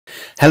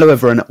Hello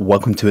everyone,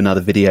 welcome to another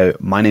video.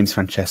 My name's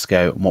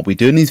Francesco, and what we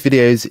do in these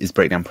videos is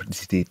break down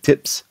productivity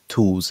tips,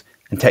 tools,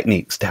 and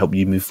techniques to help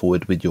you move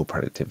forward with your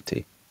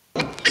productivity.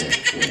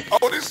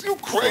 Oh, this you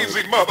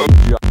crazy mother.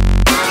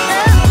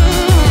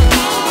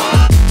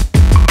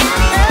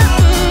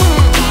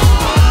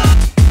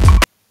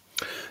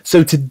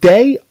 So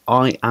today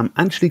I am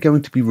actually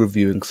going to be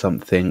reviewing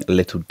something a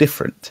little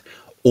different.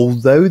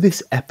 Although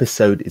this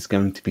episode is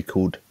going to be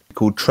called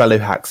Trello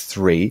Hacks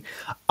 3,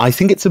 I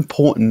think it's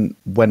important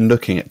when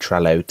looking at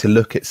Trello to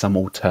look at some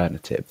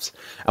alternatives.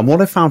 And what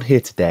I found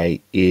here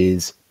today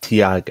is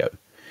Taiga.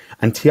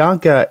 And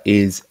Taiga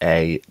is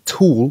a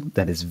tool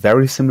that is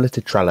very similar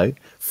to Trello,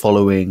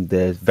 following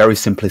the very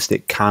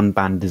simplistic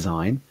Kanban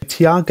design.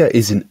 Taiga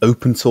is an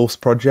open source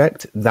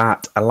project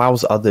that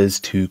allows others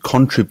to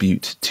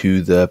contribute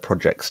to the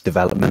project's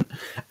development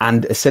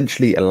and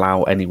essentially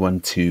allow anyone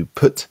to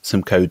put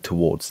some code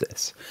towards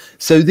this.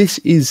 So this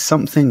is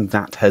something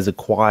that has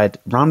acquired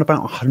around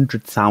about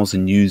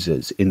 100,000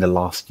 users in the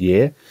last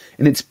year,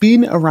 and it's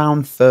been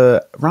around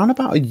for around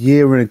about a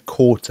year and a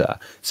quarter.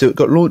 So it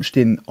got launched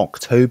in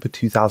October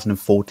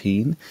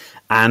 2014,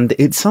 and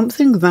it's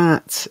something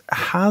that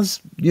has,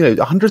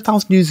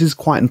 100,000 users is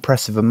quite an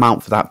impressive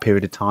amount for that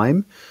period of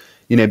time.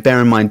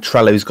 Bear in mind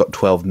Trello's got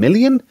 12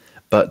 million,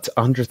 but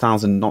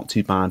 100,000 not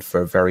too bad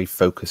for a very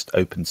focused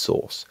open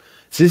source.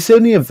 So it's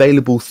only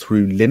available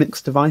through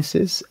Linux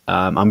devices.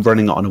 I'm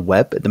running it on a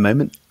web at the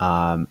moment,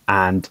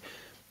 and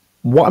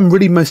what I'm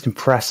really most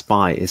impressed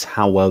by is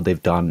how well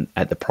they've done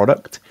at the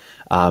product.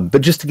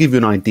 But just to give you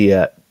an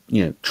idea,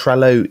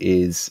 Trello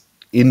is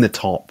in the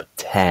top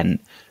 10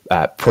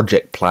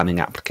 project planning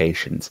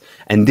applications,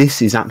 and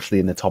this is actually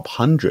in the top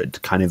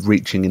 100, kind of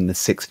reaching in the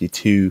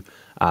 62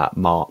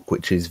 mark,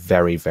 which is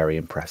very, very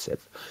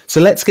impressive. So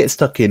let's get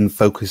stuck in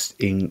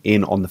focusing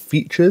in on the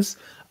features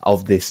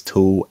of this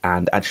tool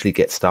and actually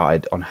get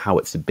started on how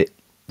it's a bit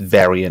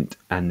variant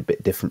and a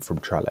bit different from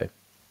Trello.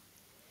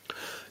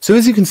 So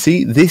as you can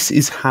see, this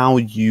is how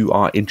you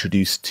are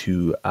introduced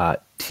to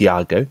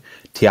Taiga.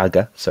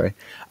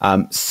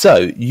 So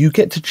you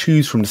get to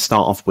choose from the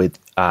start off with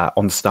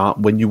on the start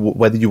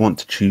whether you want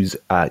to choose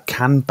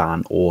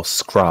Kanban or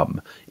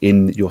Scrum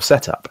in your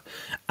setup.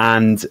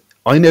 And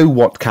I know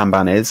what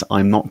Kanban is.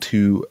 I'm not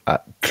too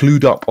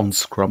clued up on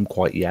Scrum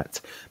quite yet,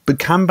 but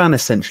Kanban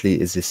essentially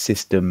is a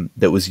system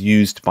that was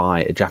used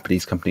by a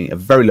Japanese company a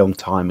very long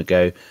time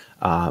ago.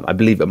 I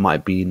believe it might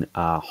have been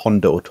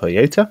Honda or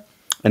Toyota.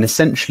 And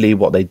essentially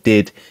what they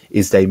did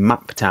is they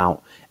mapped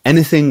out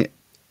anything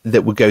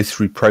that would go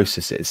through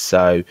processes.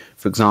 So,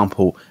 for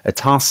example, a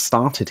task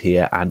started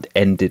here and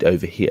ended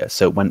over here.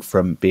 So it went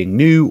from being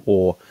new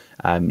or,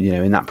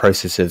 in that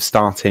process of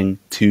starting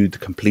to the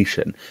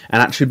completion,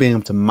 and actually being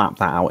able to map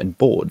that out in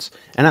boards.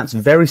 And that's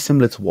very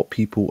similar to what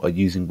people are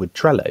using with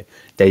Trello.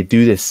 They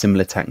do this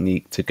similar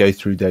technique to go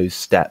through those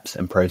steps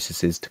and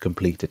processes to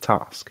complete a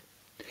task.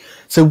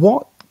 So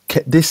what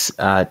this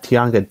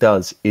Taiga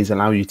does is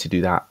allow you to do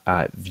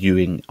that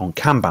viewing on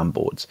Kanban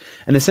boards.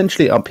 And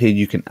essentially up here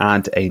you can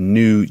add a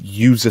new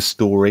user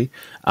story,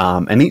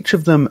 and each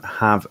of them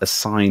have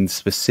assigned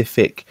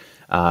specific,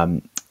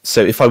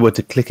 so if I were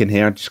to click in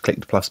here, I just click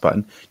the plus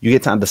button, you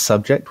get to add the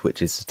subject,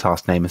 which is the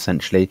task name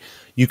essentially.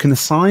 You can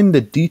assign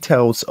the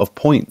details of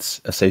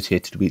points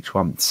associated with each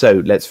one.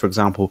 So let's, for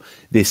example,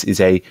 this is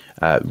a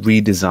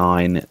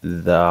redesign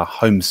the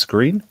home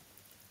screen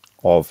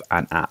of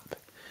an app.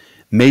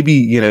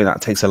 Maybe,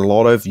 that takes a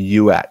lot of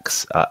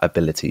UX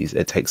abilities.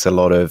 It takes a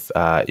lot of,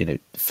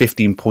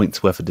 15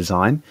 points worth of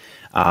design,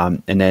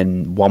 and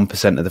then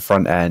 1% of the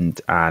front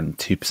end and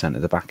 2%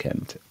 of the back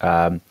end.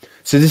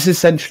 So this is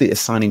essentially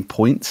assigning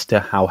points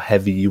to how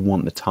heavy you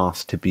want the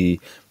task to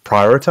be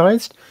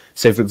prioritized.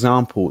 So for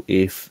example,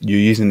 if you're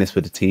using this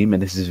with a team,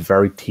 and this is a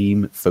very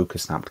team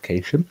focused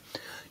application,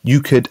 you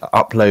could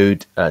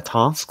upload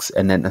tasks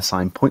and then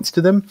assign points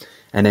to them,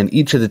 and then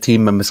each of the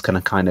team members can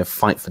kind of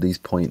fight for these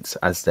points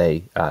as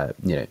they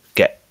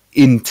get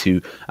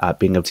into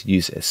being able to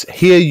use this.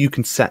 Here you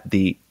can set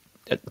the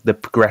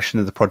progression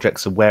of the project,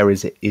 so where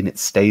is it in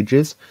its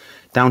stages.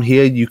 Down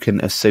here you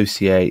can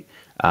associate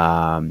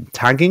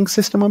tagging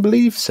system, I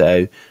believe.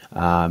 So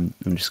I'm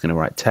just going to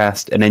write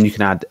test, and then you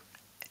can add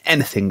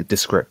anything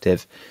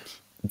descriptive.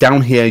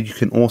 Down here you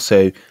can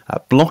also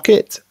block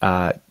it,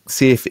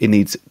 see if it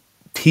needs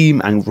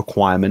team and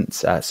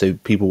requirements, so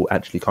people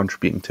actually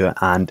contributing to it,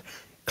 and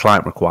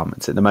client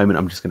requirements. At the moment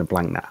I'm just going to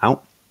blank that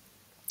out.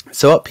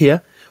 So up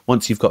here,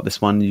 once you've got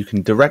this one, you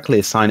can directly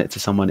assign it to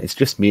someone. It's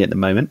just me at the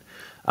moment,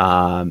 so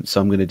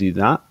I'm going to do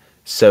that.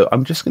 So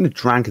I'm just going to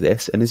drag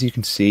this, and as you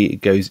can see, it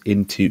goes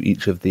into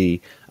each of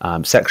the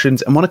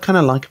sections. And what I kind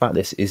of like about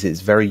this is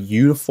it's very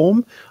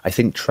uniform. I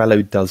think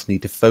Trello does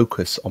need to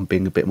focus on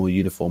being a bit more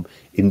uniform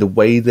in the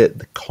way that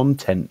the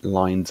content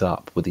lines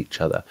up with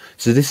each other.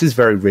 So this is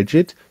very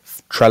rigid.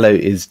 Trello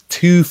is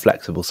too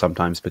flexible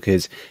sometimes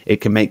because it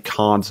can make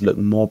cards look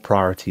more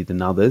priority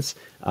than others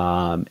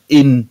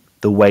in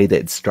the way that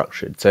it's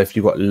structured. So if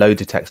you've got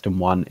loads of text in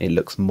one, it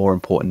looks more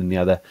important than the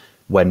other.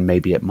 when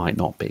maybe it might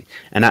not be.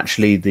 And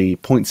actually the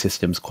point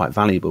system is quite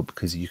valuable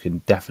because you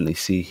can definitely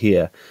see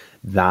here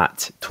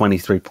that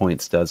 23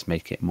 points does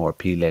make it more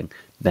appealing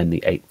than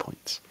the 8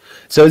 points.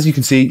 So as you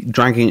can see,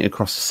 dragging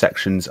across the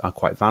sections are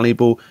quite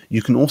valuable.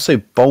 You can also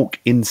bulk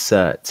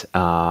insert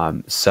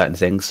certain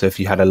things. So if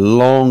you had a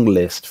long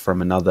list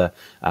from another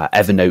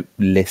Evernote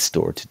list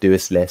or a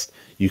Todoist list,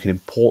 you can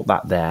import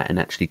that there and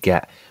actually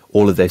get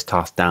all of those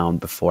tasks down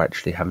before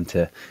actually having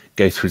to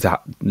go through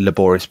that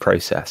laborious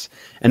process.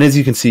 And as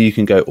you can see, you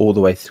can go all the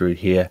way through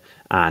here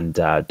and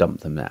dump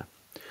them there.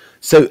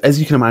 So as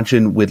you can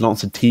imagine, with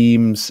lots of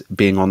teams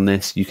being on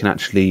this, you can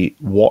actually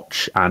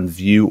watch and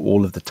view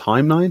all of the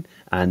timeline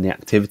and the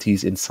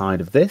activities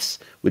inside of this,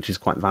 which is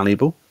quite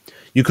valuable.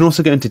 You can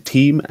also go into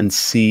team and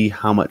see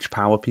how much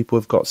power people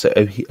have got. So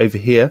over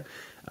here,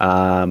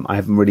 I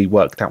haven't really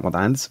worked out what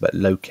that is, but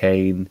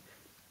locaine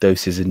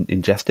doses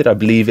ingested. I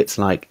believe it's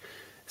like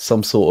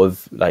some sort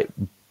of like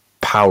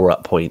power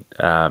up point.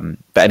 But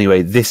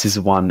anyway, this is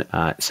one.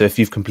 So if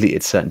you've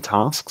completed certain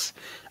tasks,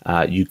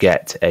 you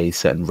get a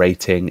certain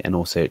rating, and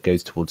also it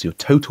goes towards your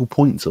total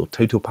points or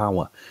total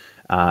power.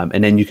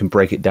 And then you can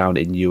break it down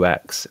in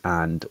UX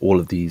and all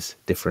of these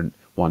different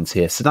ones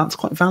here. So that's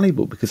quite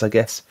valuable because I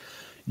guess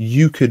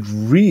you could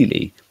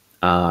really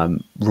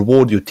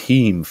reward your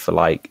team for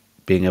like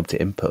being able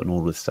to input and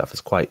all this stuff.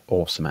 It's quite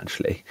awesome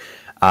actually.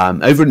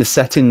 Over in the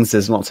settings,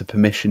 there's lots of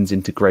permissions,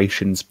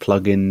 integrations,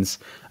 plugins,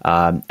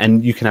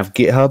 and you can have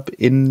GitHub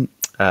in.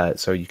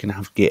 So you can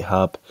have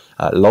GitHub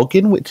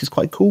login, which is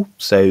quite cool.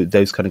 So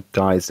those kind of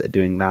guys that are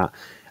doing that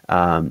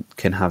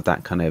can have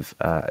that kind of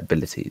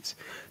abilities.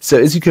 So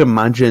as you can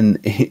imagine,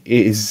 it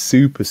is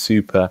super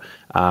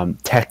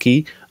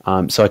techy.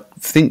 So I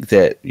think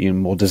that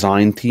more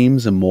design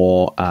teams and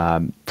more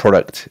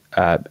product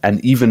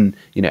and even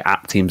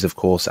app teams, of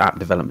course, app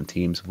development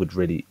teams would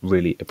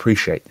really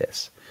appreciate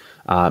this.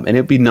 And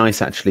it'd be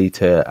nice actually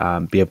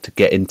to be able to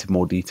get into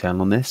more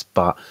detail on this,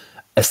 but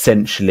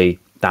essentially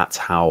that's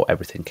how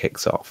everything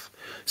kicks off.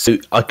 So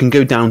I can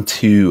go down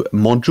to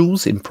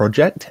modules in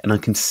project and I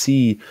can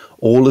see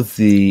all of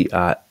the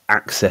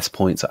access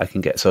points that I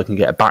can get. So I can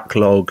get a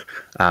backlog,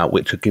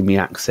 which will give me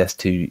access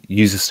to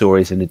user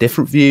stories in a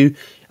different view.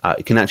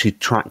 It can actually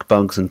track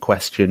bugs and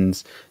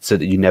questions so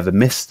that you never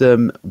miss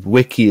them.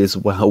 Wiki as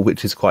well,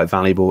 which is quite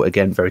valuable.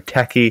 Again, very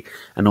techy,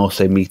 and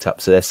also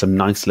Meetup. So there's some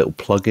nice little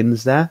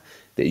plugins there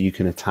that you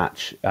can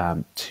attach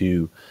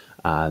to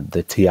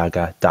the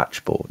Taiga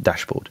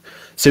dashboard.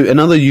 So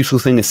another useful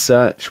thing is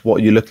search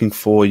what you're looking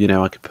for.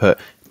 I could put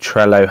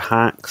Trello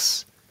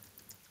Hacks,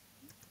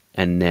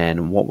 and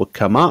then what would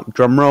come up,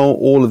 drum roll,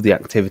 all of the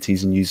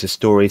activities and user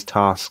stories,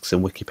 tasks,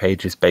 and wiki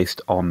pages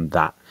based on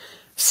that.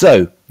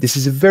 So this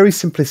is a very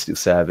simplistic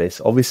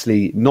service,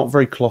 obviously not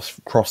very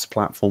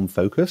cross-platform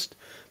focused,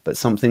 but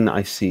something that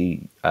I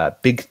see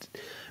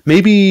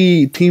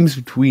maybe teams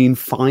between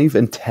 5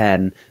 and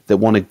 10 that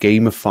want to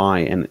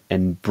gamify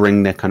and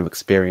bring their kind of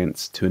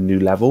experience to a new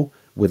level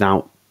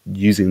without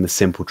using the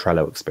simple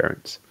Trello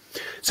experience.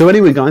 So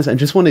anyway, guys, I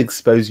just want to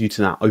expose you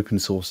to that open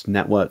source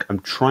network. I'm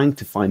trying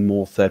to find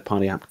more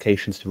third-party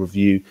applications to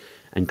review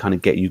and kind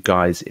of get you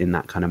guys in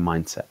that kind of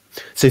mindset.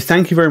 So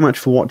thank you very much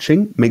for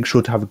watching. Make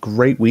sure to have a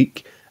great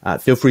week.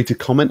 Feel free to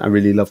comment. I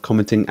really love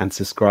commenting, and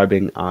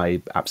subscribing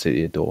I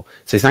absolutely adore.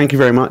 So thank you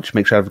very much.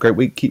 Make sure to have a great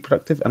week. Keep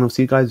productive, and I'll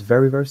see you guys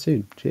very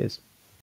soon. Cheers.